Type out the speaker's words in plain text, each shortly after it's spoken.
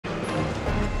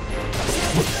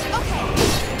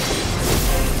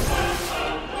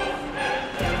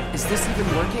this even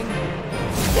working?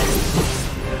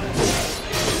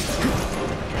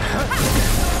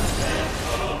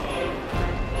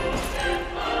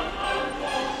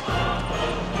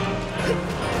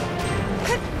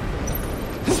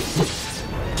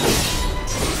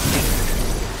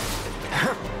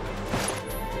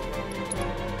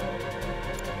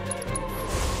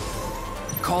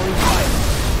 Calling fire.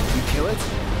 You kill it?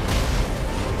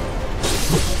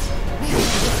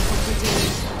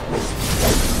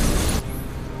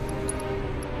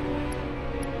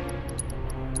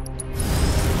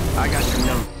 I got your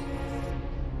number.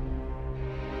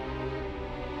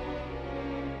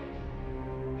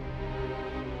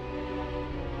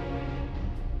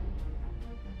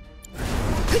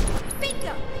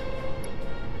 Bingo!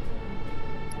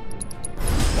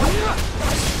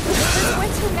 There's way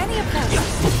too many of them.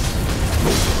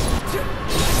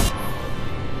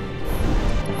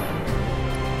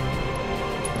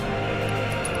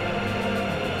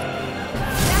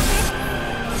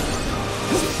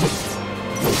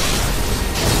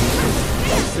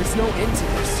 There's no end to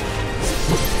this.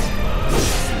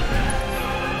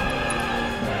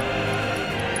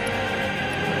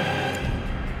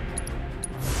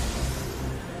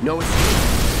 No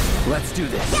escape. Let's do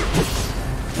this.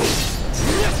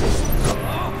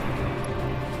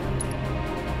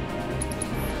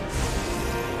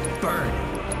 Burn.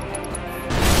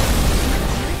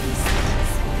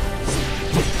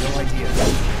 No idea.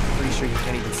 Pretty sure you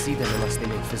can't even see them unless they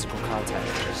make physical contact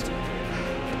first.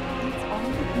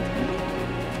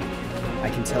 I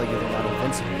can tell you they're not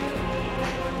invincible.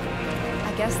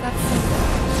 I guess that's simple.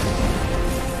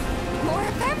 More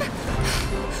of them?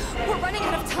 We're running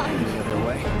out of time. Any other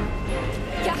way?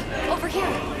 Yeah, over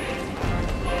here.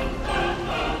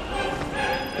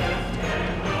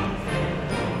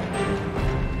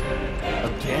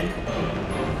 Again?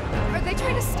 Are they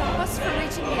trying to stop us from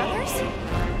reaching the others?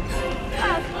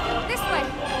 Cloud, this way.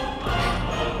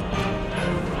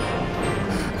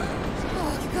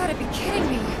 Oh, you gotta be kidding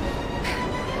me.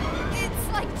 It's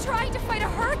like trying to fight a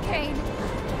hurricane.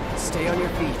 Stay on your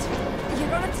feet. You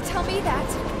don't have to tell me that.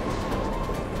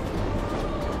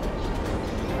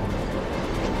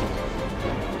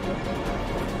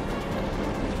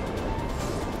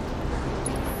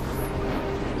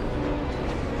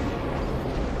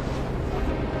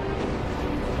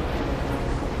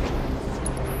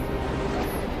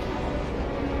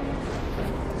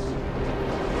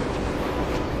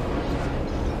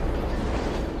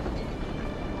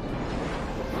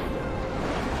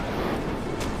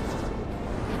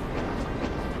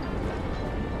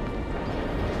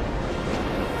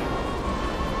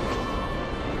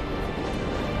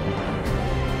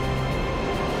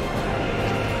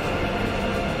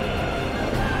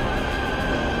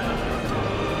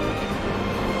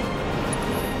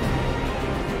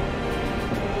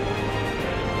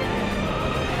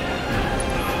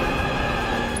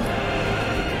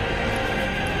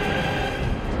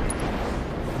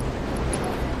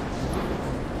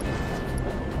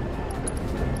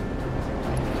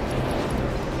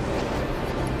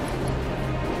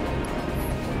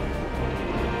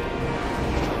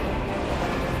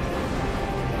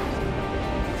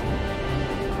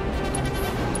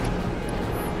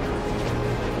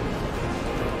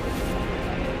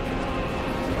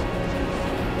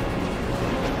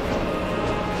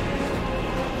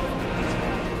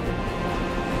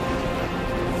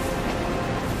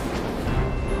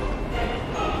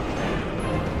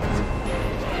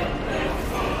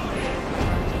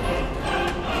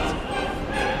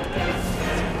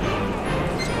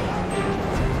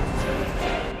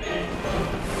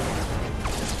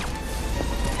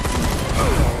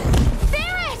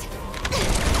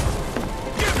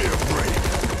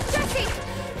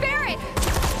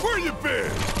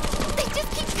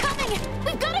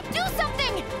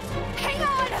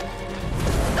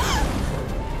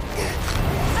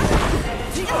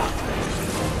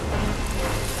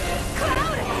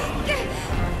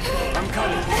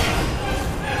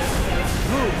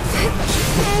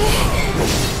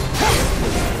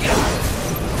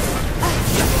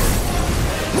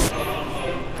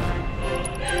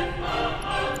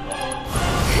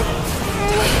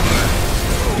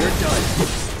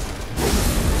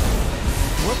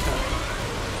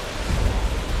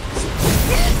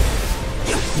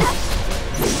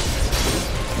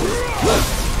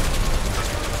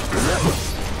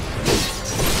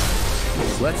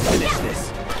 Let's finish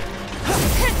this.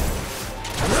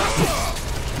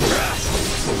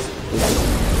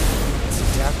 It's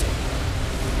adapting.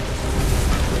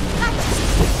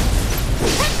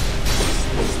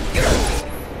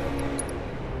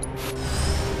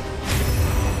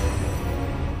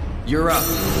 You're up.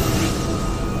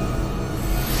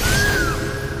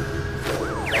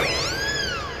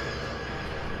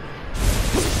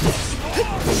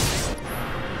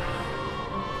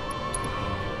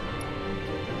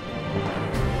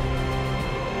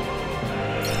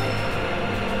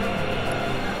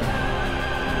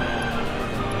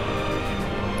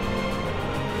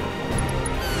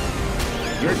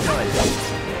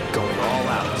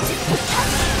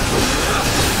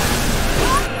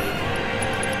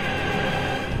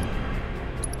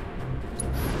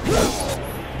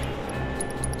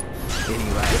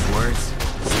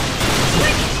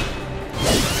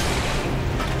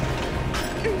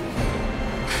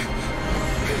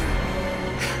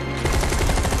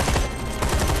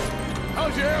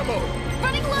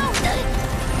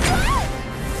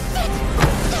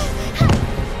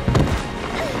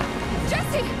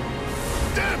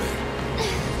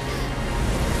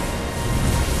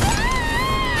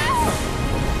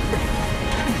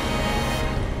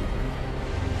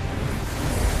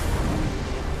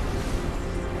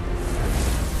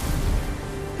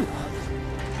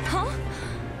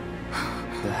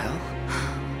 hell?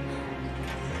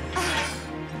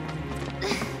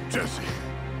 Jesse.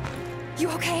 You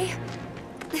okay?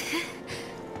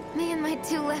 Me and my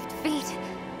 2 left feet.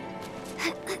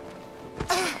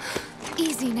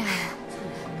 Easy now.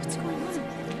 What's going on?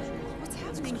 What's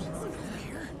happening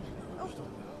here?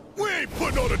 We ain't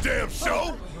putting on a damn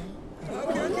show!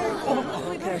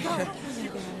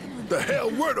 The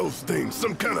hell were those things?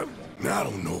 Some kind of... I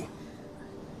don't know.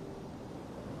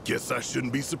 Guess I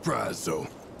shouldn't be surprised, though.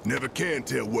 Never can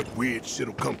tell what weird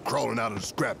shit'll come crawling out of the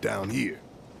scrap down here.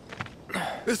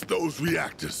 It's those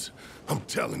reactors, I'm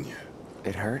telling you.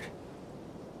 It hurt?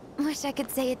 Wish I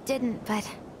could say it didn't, but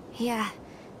yeah.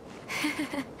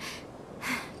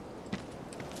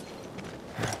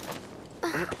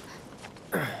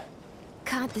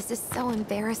 God, this is so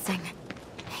embarrassing.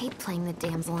 Hate playing the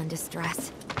damsel in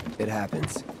distress. It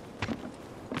happens.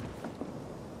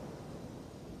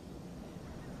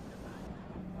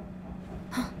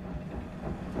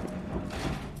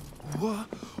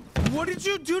 What did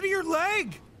you do to your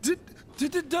leg?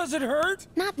 Does it hurt?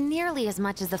 Not nearly as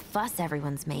much as the fuss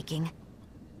everyone's making.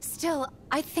 Still,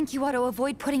 I think you ought to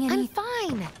avoid putting any— I'm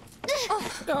fine!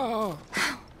 Oh.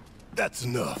 That's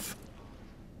enough.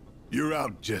 You're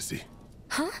out, Jesse.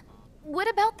 Huh? What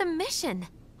about the mission?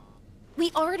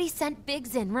 We already sent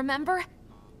Biggs in, remember?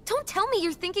 Don't tell me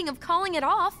you're thinking of calling it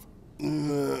off.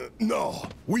 No,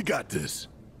 we got this.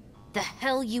 The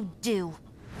hell you do.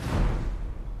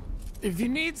 If you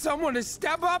need someone to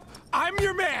step up, I'm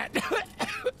your man.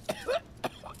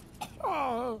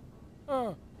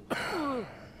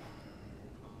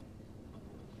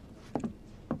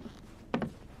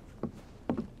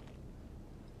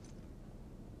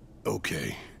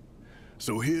 Okay,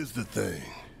 so here's the thing.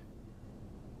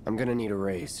 I'm gonna need a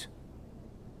raise.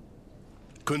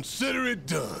 Consider it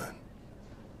done.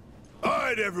 All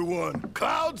right, everyone,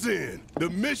 Cloud's in.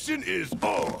 The mission is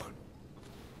on.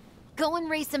 Go and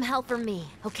raise some hell for me,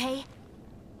 okay?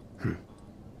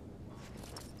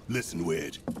 Listen,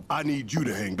 Wedge, I need you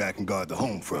to hang back and guard the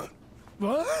home front.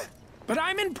 What? But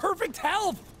I'm in perfect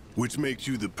health. Which makes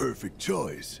you the perfect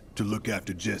choice to look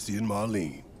after Jesse and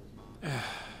Marlene.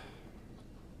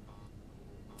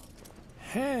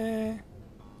 Hey.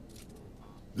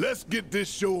 Let's get this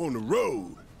show on the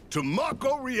road to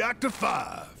Mako Reactor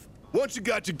 5. Once you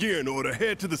got your gear in order,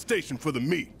 head to the station for the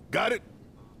meet. Got it?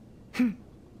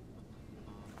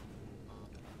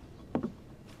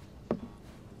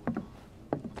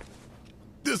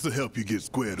 This'll help you get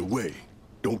squared away.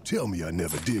 Don't tell me I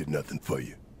never did nothing for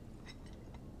you.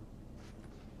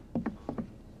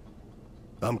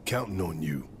 I'm counting on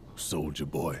you, soldier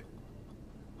boy.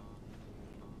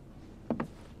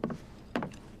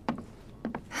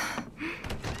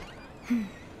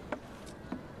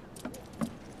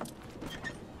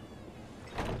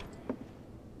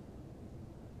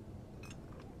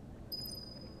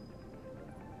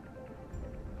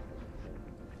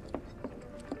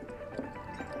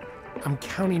 I'm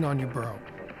counting on you, bro.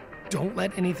 Don't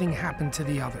let anything happen to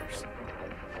the others.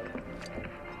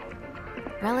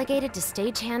 Relegated to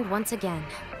stagehand once again.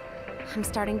 I'm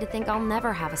starting to think I'll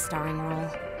never have a starring role.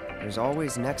 There's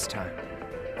always next time.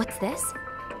 What's this?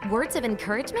 Words of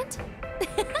encouragement?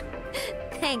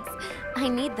 Thanks. I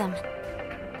need them.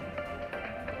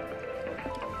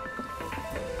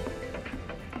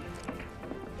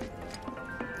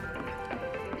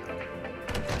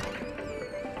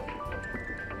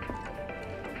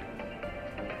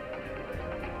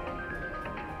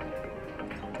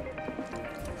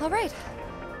 All right.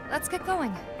 Let's get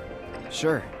going.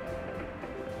 Sure.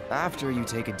 After you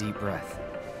take a deep breath.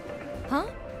 Huh?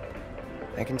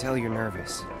 I can tell you're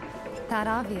nervous. That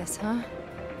obvious, huh?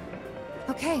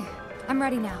 Okay, I'm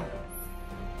ready now.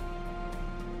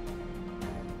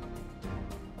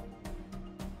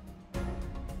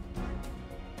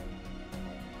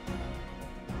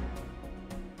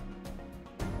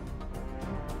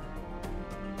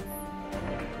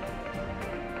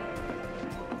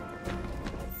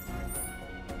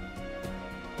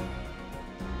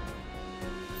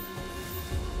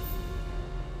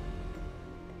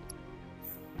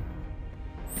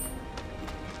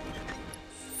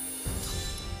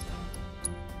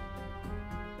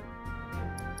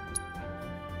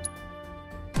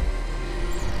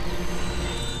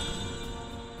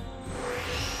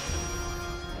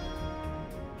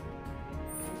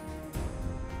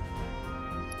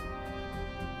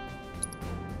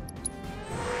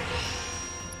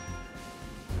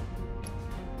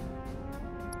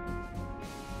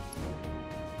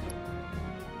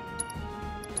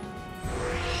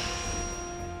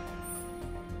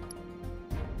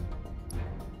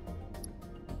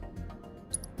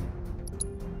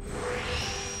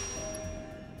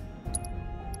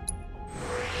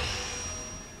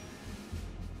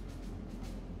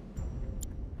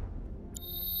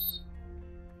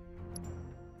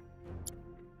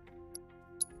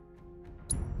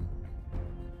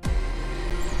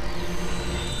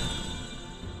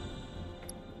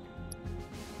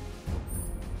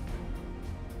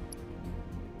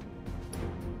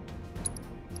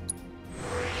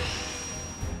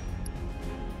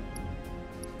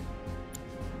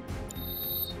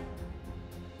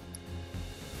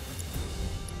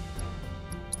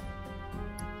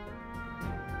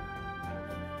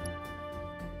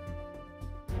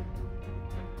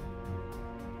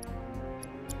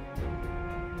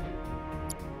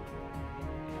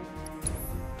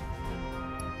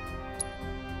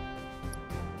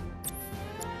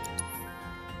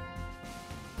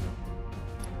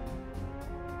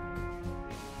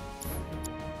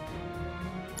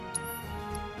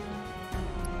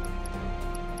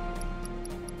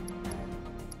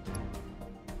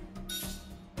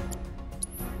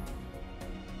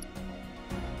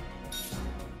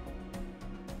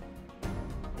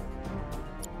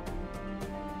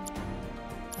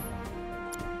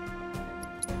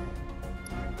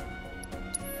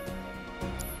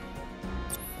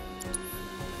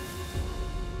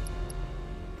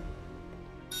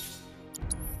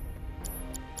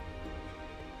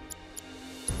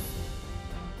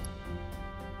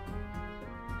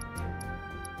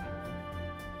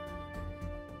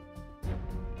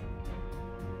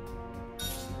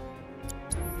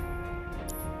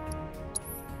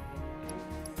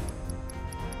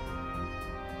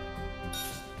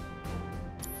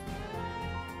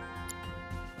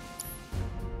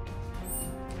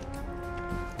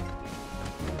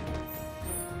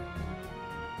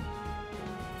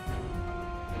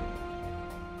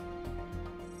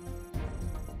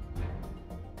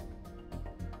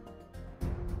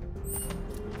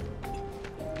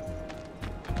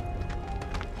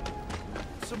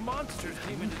 some monsters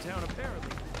came into town, apparently.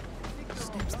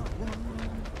 Steps the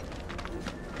one.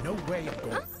 No way of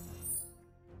going.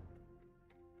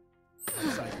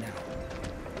 Outside now.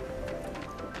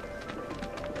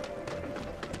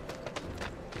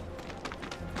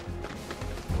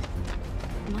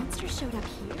 Monsters showed up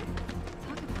here?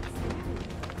 Talk about scary.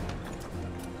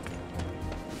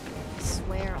 I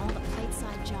swear, all the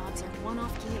plateside jobs are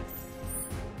one-off gigs.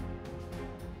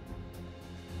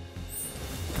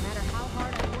 No matter how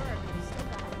hard I work, I've still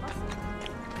gotta hustle.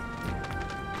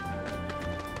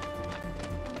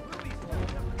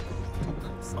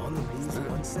 On the breeze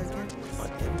 1 second, on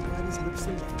everybody's lips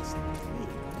and legs.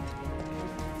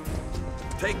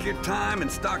 Take your time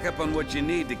and stock up on what you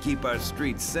need to keep our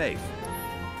streets safe.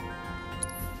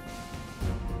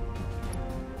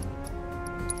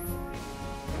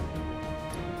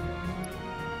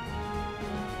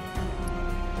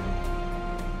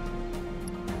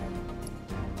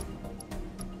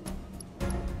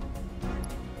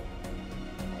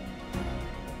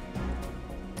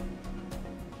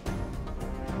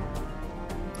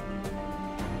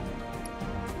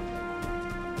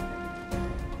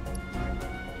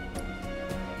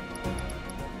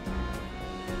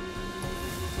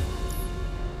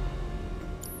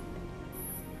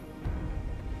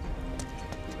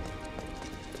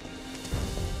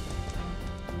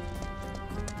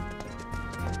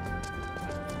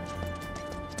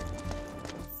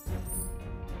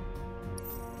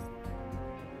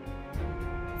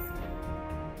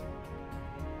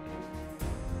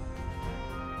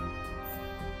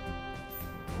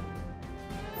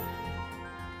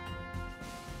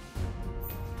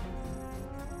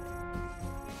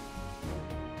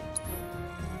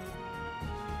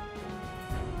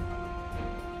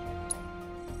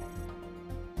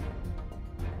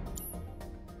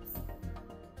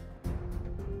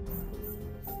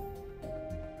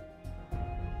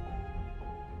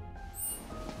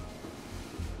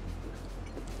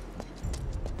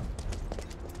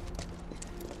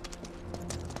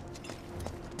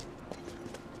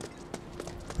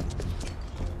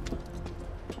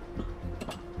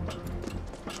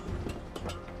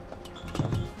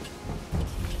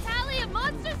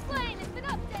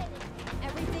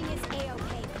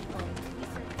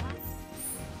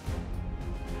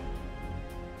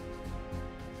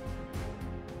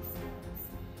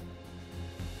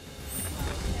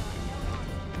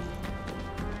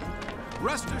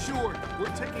 Rest assured,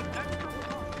 we're taking extra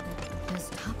precautions. Those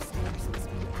topsiders must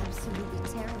be absolutely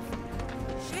terrifying.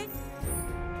 Shit!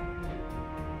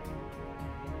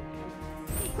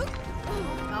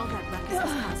 All that ruckus is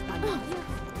caused by me.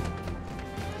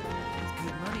 It's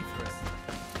good money for us.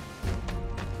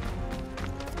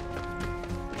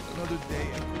 Another day.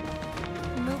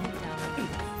 Moving down.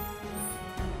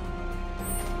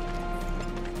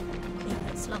 Maybe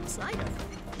a slump slider.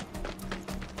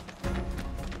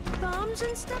 Bombs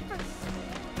and steppers.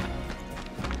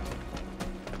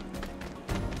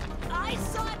 I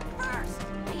saw it first.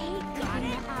 He got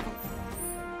it.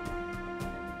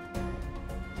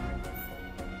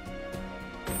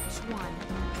 Which one?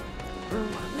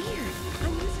 Weird.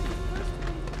 I'm using the first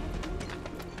one.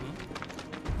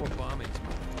 Or bombings.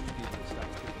 People stop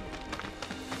kicking.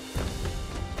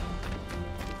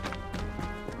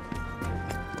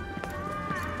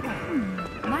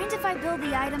 Mind if I build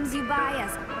the items you buy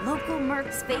as local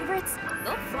mercs' favorites?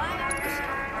 They'll fly off the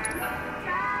shelf.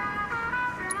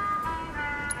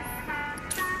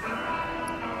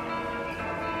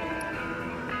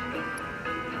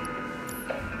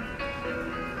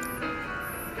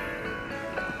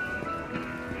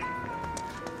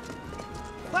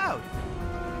 Cloud,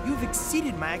 you've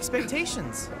exceeded my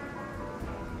expectations.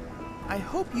 I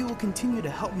hope you will continue to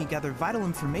help me gather vital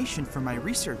information for my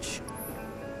research.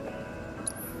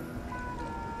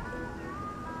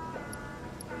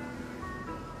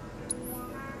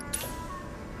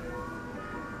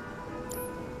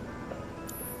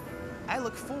 I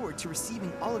look forward to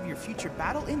receiving all of your future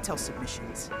battle intel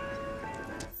submissions.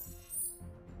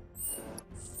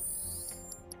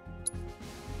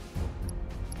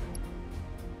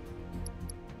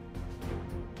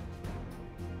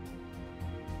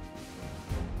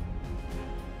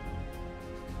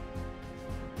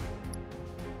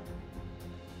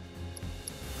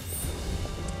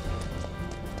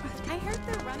 I heard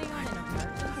they're running on an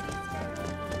emergency.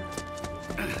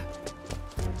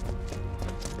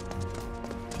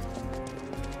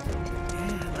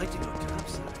 Yeah, I'd like to go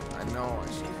topside. I know, I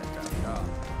should have done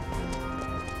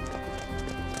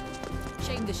it.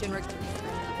 Shame the Shinra.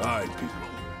 All right, people.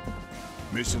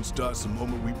 Mission starts the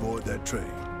moment we board that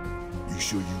train. You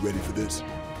sure you ready for this?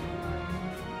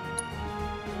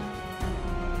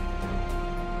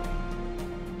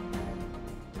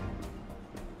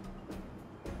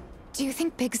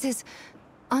 think Biggs is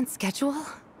on schedule?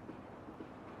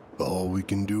 All we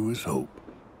can do is hope.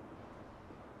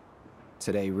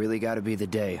 Today really gotta be the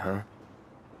day, huh?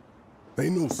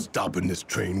 Ain't no stopping this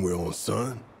train we're on,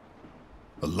 son.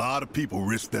 A lot of people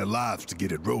risk their lives to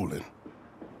get it rolling.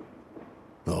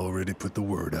 Already put the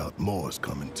word out, more is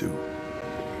coming too.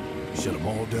 Shut them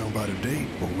all down by the date,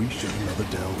 or we shut another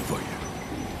down for you.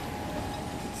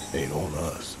 Ain't on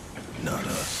us, not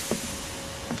us.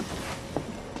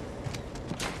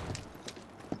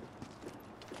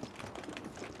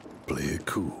 Play it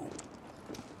cool.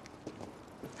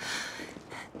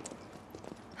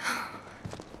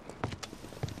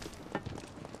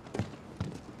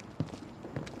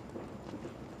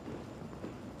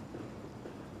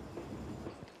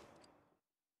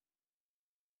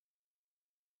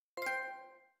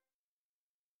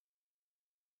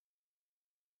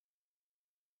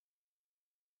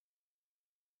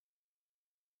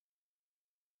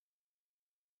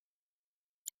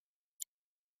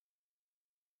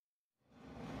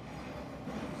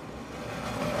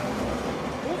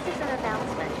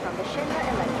 From the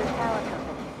Shinra Electric Power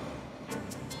Company.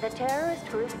 The terrorist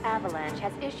group Avalanche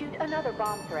has issued another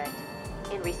bomb threat.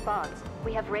 In response,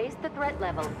 we have raised the threat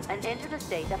level and entered a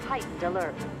state of heightened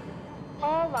alert.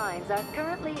 All lines are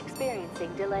currently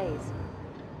experiencing delays.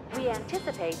 We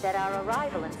anticipate that our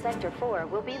arrival in Sector 4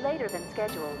 will be later than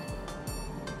scheduled.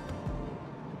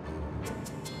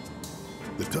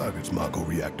 The target's Mako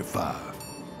Reactor 5.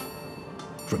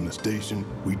 From the station,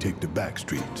 we take the back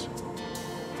streets.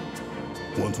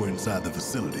 Once we're inside the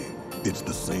facility, it's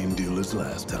the same deal as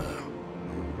last time.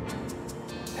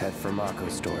 Head for Mako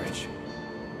storage.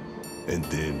 And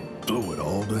then blow it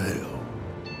all to hell.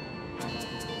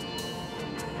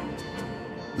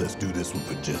 Let's do this one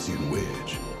for Jesse and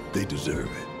Wedge. They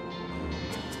deserve it.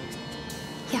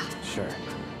 Yeah. Sure.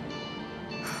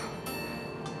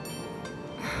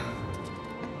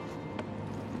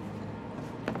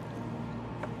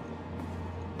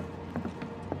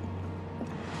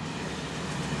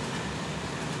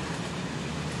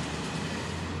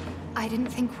 I didn't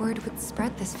think word would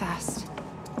spread this fast.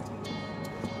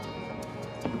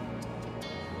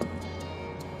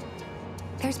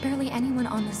 There's barely anyone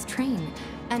on this train,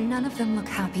 and none of them look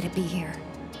happy to be here.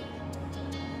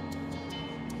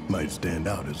 Might stand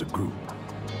out as a group.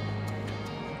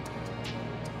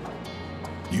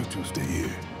 You two stay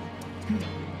here.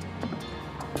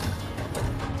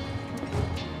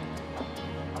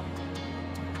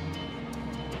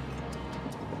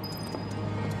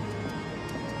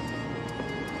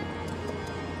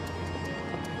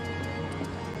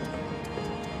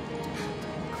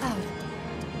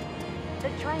 The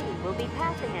train will be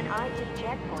passing an ID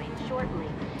checkpoint shortly.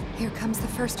 Here comes the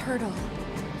first hurdle.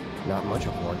 Not much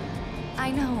of one.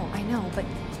 I know, but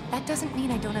that doesn't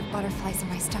mean I don't have butterflies in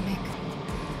my stomach.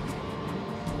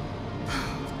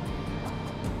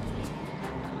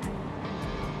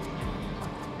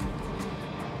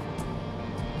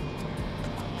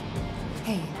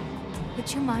 Hey,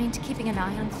 would you mind keeping an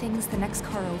eye on things the next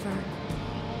car over?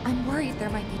 I'm worried there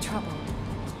might be trouble.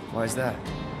 Why's that?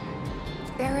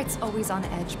 Barrett's always on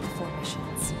edge before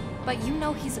missions. But you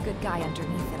know he's a good guy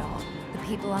underneath it all. The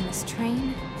people on this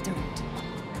train don't.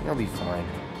 You'll be fine.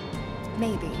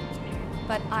 Maybe.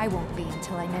 But I won't be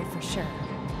until I know for sure.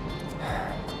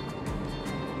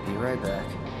 Be right back.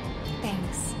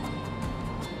 Thanks.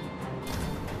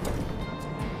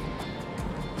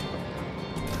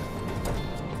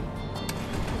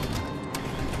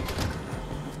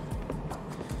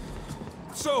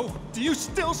 So, do you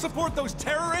still support those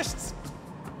terrorists?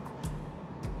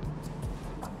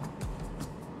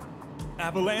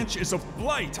 Avalanche is a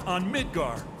blight on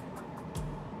Midgar.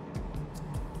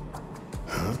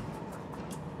 Huh?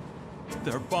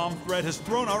 Their bomb threat has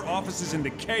thrown our offices into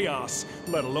chaos,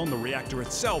 let alone the reactor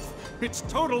itself. It's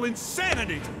total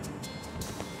insanity!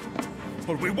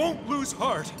 But we won't lose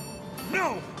heart.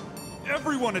 No!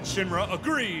 Everyone at Shinra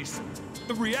agrees.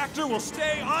 The reactor will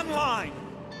stay online.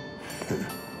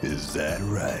 Is that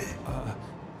right?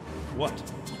 What?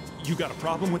 You got a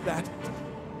problem with that?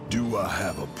 Do I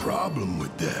have a problem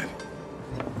with that?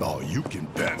 Oh, you can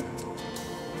bet.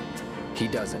 He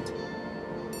doesn't.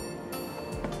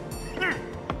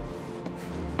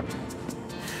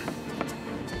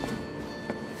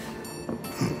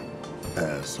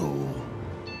 Asshole.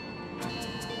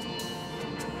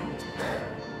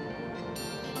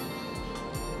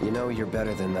 You know you're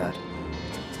better than that.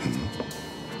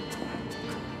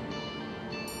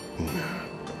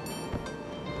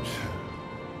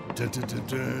 Dun, dun, dun,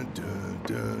 dun,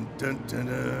 dun, dun, dun,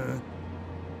 dun.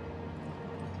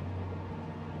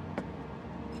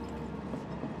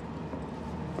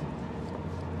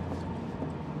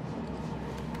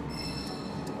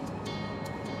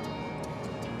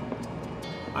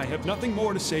 I have nothing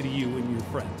more to say to you and your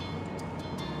friend.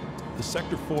 The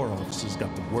Sector 4 offices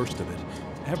got the worst of it.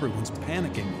 Everyone's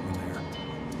panicking over there.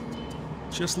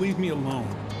 Just leave me alone.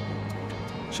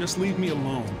 Just leave me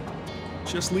alone.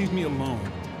 Just leave me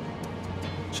alone.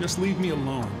 Just leave me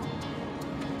alone.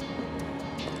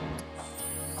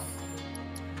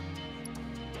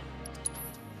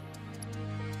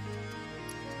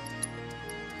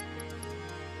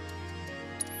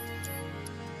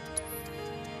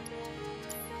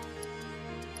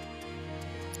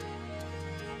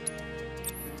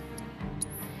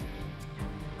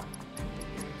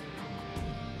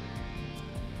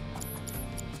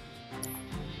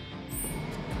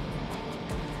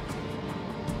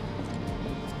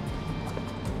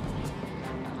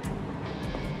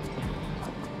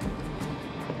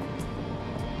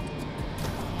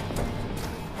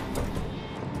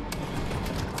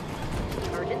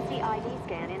 Emergency ID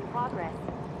scan in progress.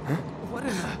 What in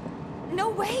the... No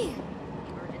way!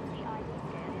 Emergency ID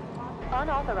scan in progress.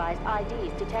 Unauthorized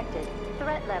IDs detected.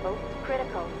 Threat level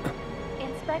critical.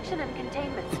 Inspection and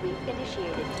containment sweep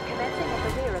initiated, commencing at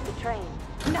the rear of the train.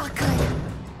 Not good.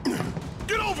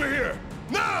 Get over here!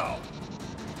 Now!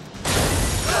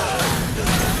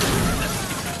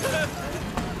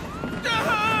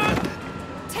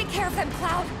 Take care of them,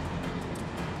 Cloud.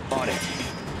 On it.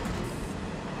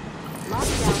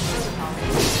 Lockdown protocol.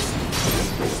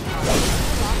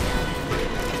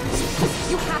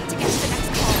 You have to get to the next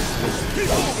call. Keep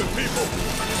moving, people!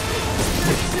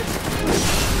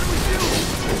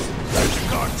 There's your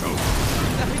cartoon!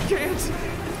 I can't.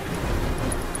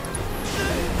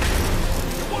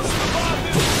 What's the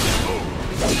problem? Move!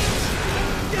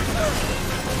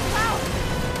 Cloud!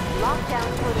 Lockdown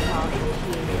protocol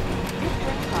initiated. This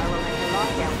train car will enter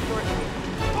lockdown shortly.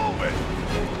 Move it!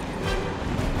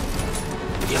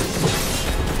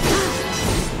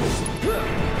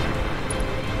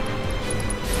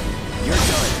 You're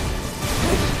done.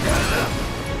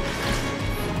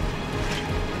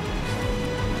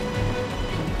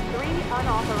 3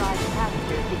 unauthorized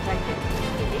passengers detected.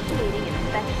 Initiating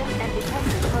inspection and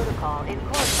detention protocol in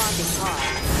corresponding car.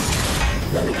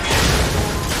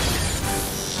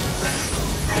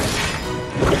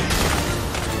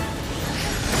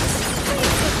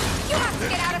 You have to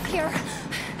get out of here!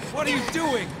 What are you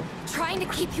doing? Trying to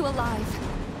keep you alive.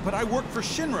 But I work for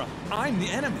Shinra. I'm the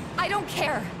enemy. I don't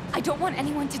care. I don't want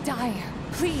anyone to die.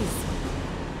 Please.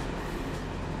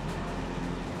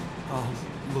 I'll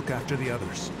look after the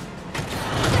others.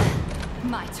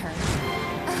 My turn.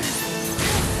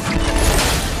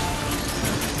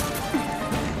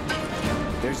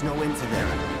 There's no end to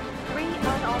them. 3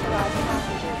 unauthorized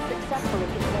passengers successfully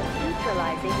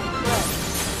neutralizing the threat.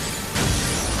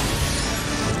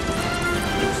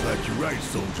 Looks like you're right,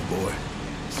 soldier boy.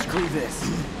 Screw this.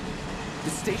 The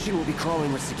station will be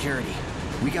crawling with security.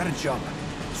 We gotta jump.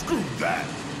 Screw that!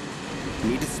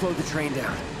 Need to slow the train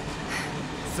down.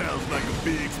 Sounds like a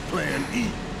big plan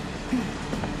E.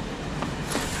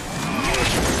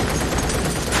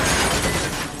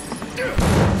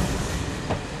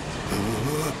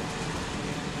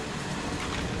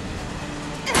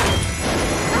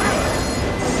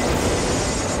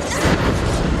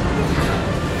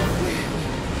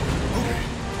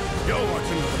 Y'all watch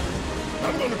another.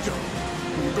 I'm gonna jump.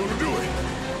 We're gonna do it.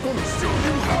 Gonna show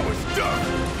you how it's done.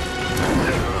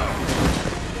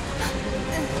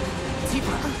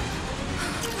 Tifa!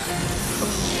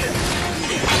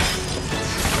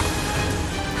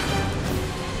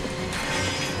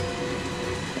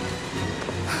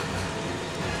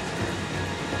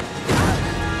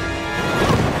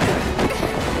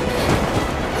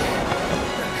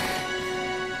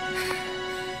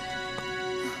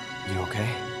 You okay?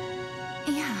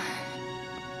 Yeah.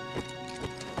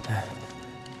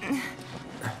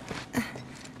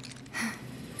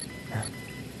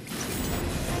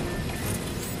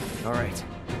 All right.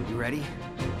 You ready?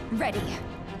 Ready.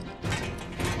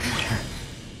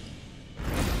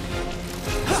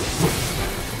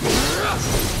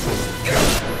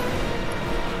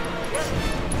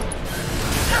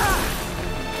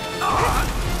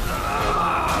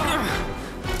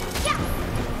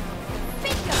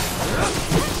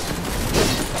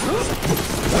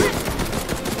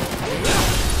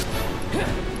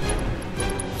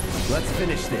 Let's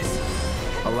finish this.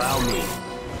 Allow me.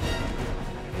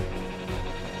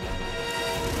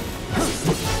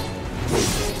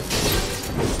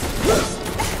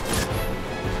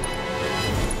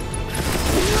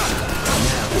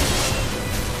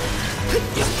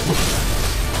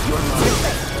 You're mine.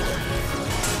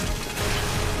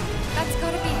 That's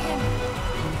gotta be him.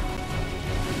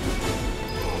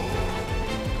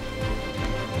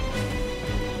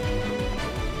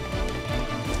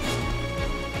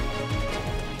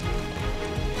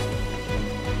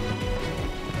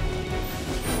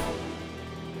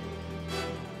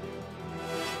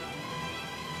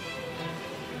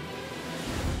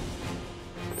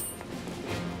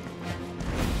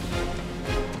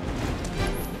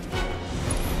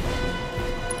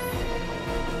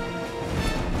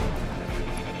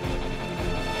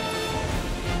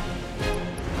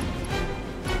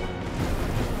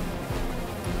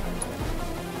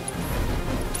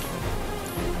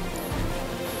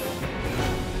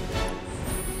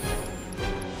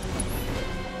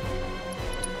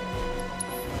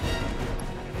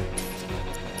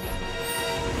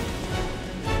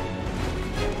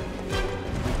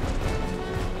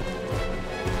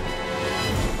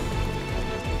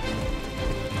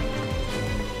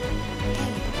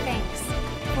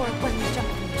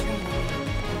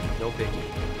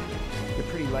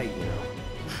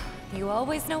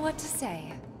 always know what to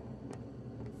say.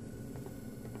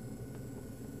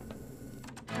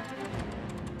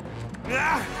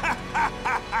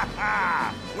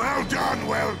 Well done,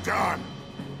 well done.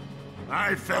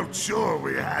 I felt sure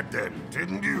we had them,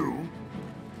 didn't you?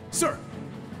 Sir!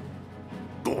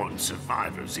 Born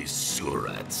survivors, these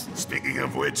surats. Speaking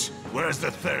of which, where's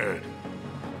the third?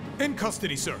 In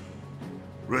custody, sir.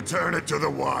 Return it to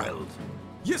the wild.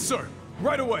 Yes, sir.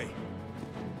 Right away.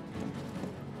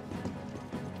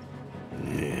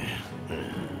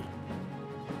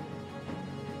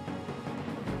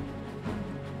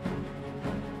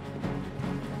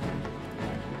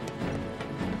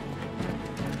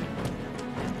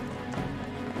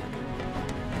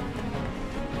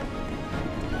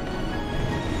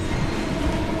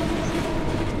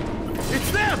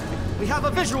 It's them! We have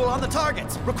a visual on the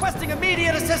targets, requesting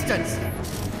immediate assistance!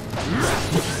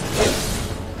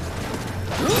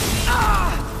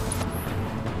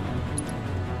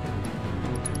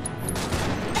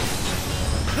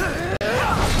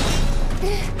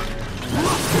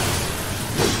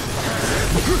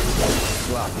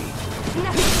 Sloppy.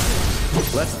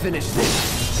 Let's finish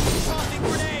this. Tossing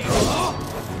grenade!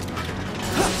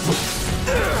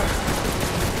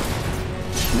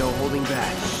 No holding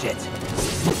back. Shit.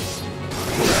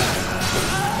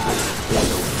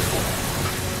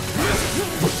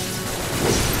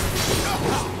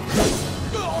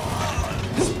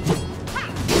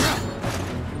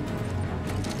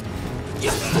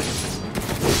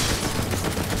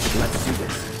 Let's do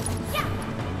this.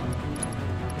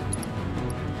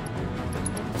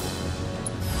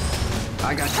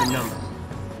 I got your number.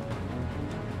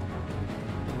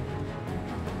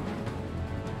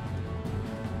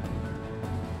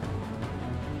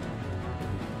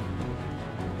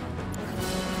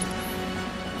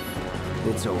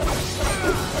 It's over.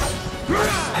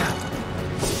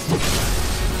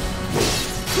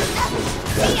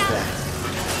 That's that.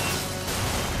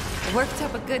 Worked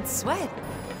up a good sweat.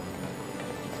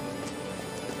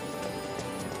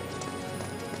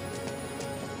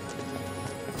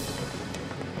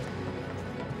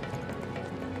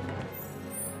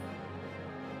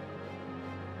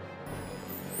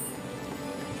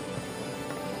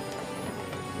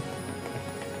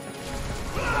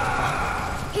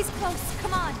 He's close.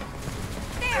 Come on.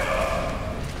 There!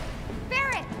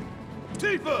 Barret!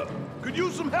 Tifa! Could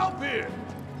use some help here!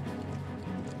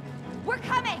 We're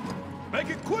coming! Make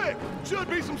it quick! Should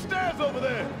be some stairs over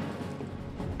there!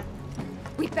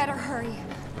 We better hurry.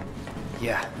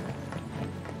 Yeah.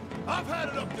 I've had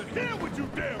it up to here with you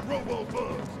damn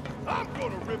robo-bugs! I'm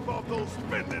gonna rip off those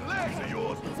spindly legs of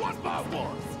yours one by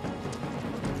one!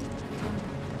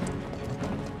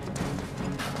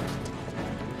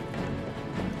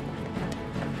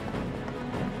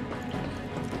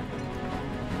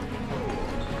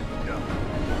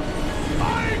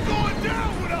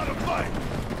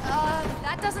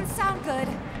 That doesn't sound good.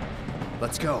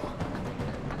 Let's go.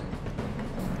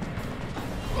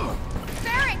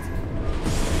 Barret!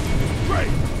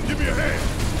 Great! Give me a hand!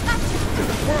 Gotcha!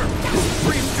 Work!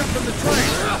 Freeze jump in the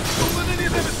train! Don't let any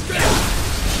of them escape!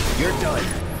 You're done.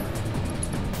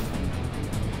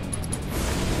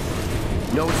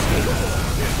 No escape.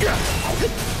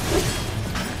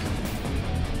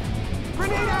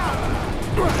 Grenade out!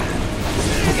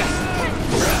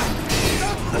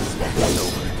 It's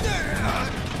over.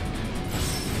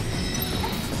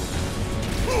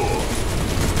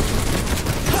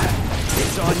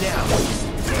 It's on now.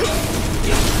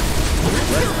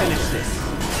 Let's finish this.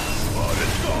 Oh,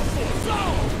 this goes for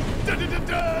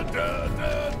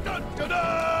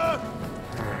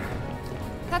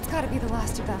That's gotta be the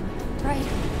last of them, right?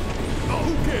 Oh,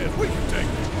 who cares? We can take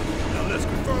it. Now let's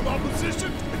confirm our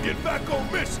position and get back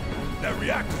on mission. That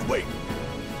reactor's waiting.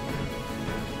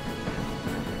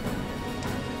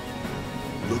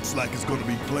 Looks like it's gonna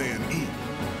be Plan E.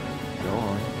 Go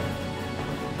on.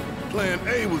 Plan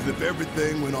A was if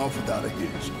everything went off without a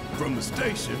hitch. From the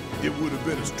station, it would have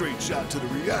been a straight shot to the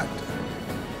reactor.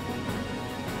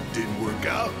 Didn't work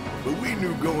out, but we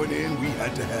knew going in we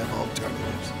had to have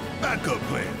alternatives. Backup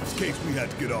plans in case we had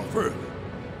to get off early.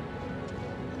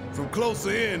 From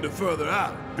closer in to further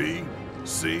out, B,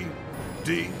 C,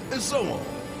 D, and so on.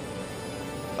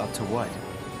 Up to what?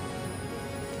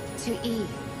 To E.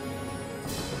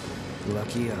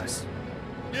 Lucky us.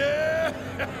 Yeah!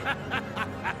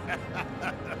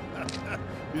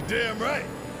 You're damn right.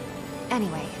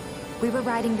 Anyway, we were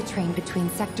riding the train between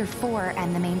Sector 4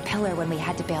 and the main pillar when we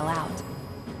had to bail out.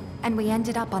 And we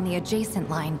ended up on the adjacent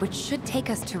line, which should take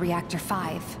us to Reactor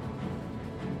 5.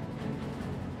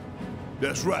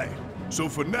 That's right. So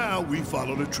for now, we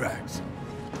follow the tracks.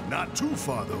 Not too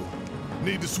far, though.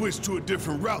 Need to switch to a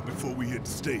different route before we hit the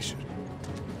station.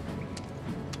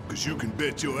 Cause you can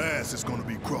bet your ass it's gonna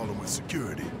be crawling with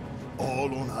security.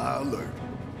 All on high alert.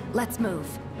 Let's move.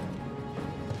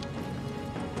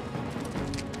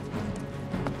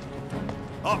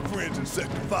 Our friends in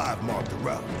Sector 5 marked the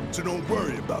route, so don't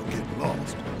worry about getting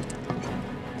lost.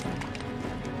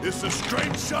 It's a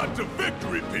straight shot to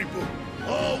victory, people.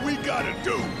 All we gotta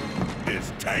do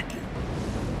is tank it.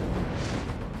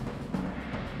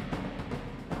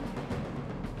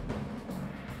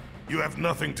 You have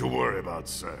nothing to worry about,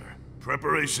 sir.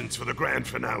 Preparations for the grand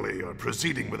finale are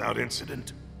proceeding without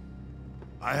incident.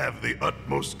 I have the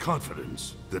utmost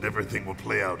confidence that everything will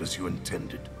play out as you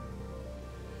intended.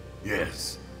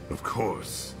 Yes, of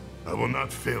course. I will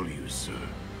not fail you, sir.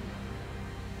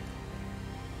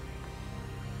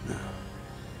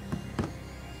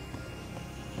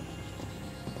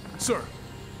 Sir,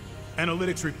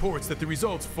 analytics reports that the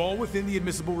results fall within the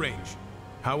admissible range.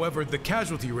 However, the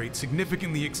casualty rate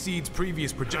significantly exceeds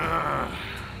previous projections.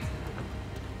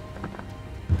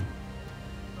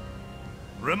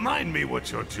 Remind me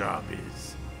what your job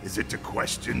is. Is it to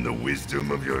question the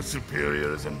wisdom of your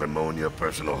superiors and bemoan your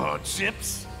personal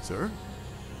hardships? Sir?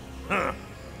 Huh.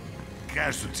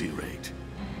 Casualty rate.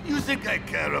 You think I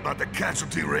care about the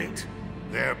casualty rate?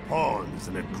 They're pawns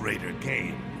in a greater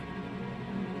game.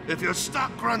 If your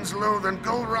stock runs low, then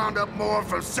go round up more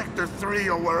for Sector 3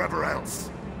 or wherever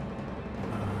else.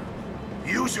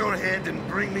 Use your head and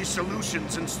bring me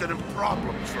solutions instead of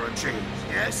problems for a change,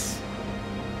 yes?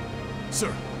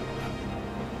 Sir.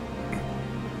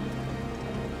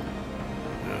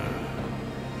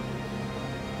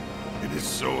 It is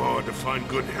so hard to find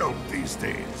good help these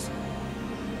days.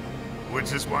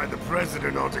 Which is why the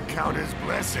President ought to count his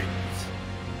blessings.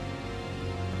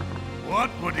 What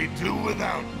would he do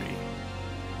without me?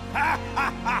 Ha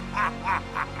ha ha ha ha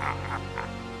ha!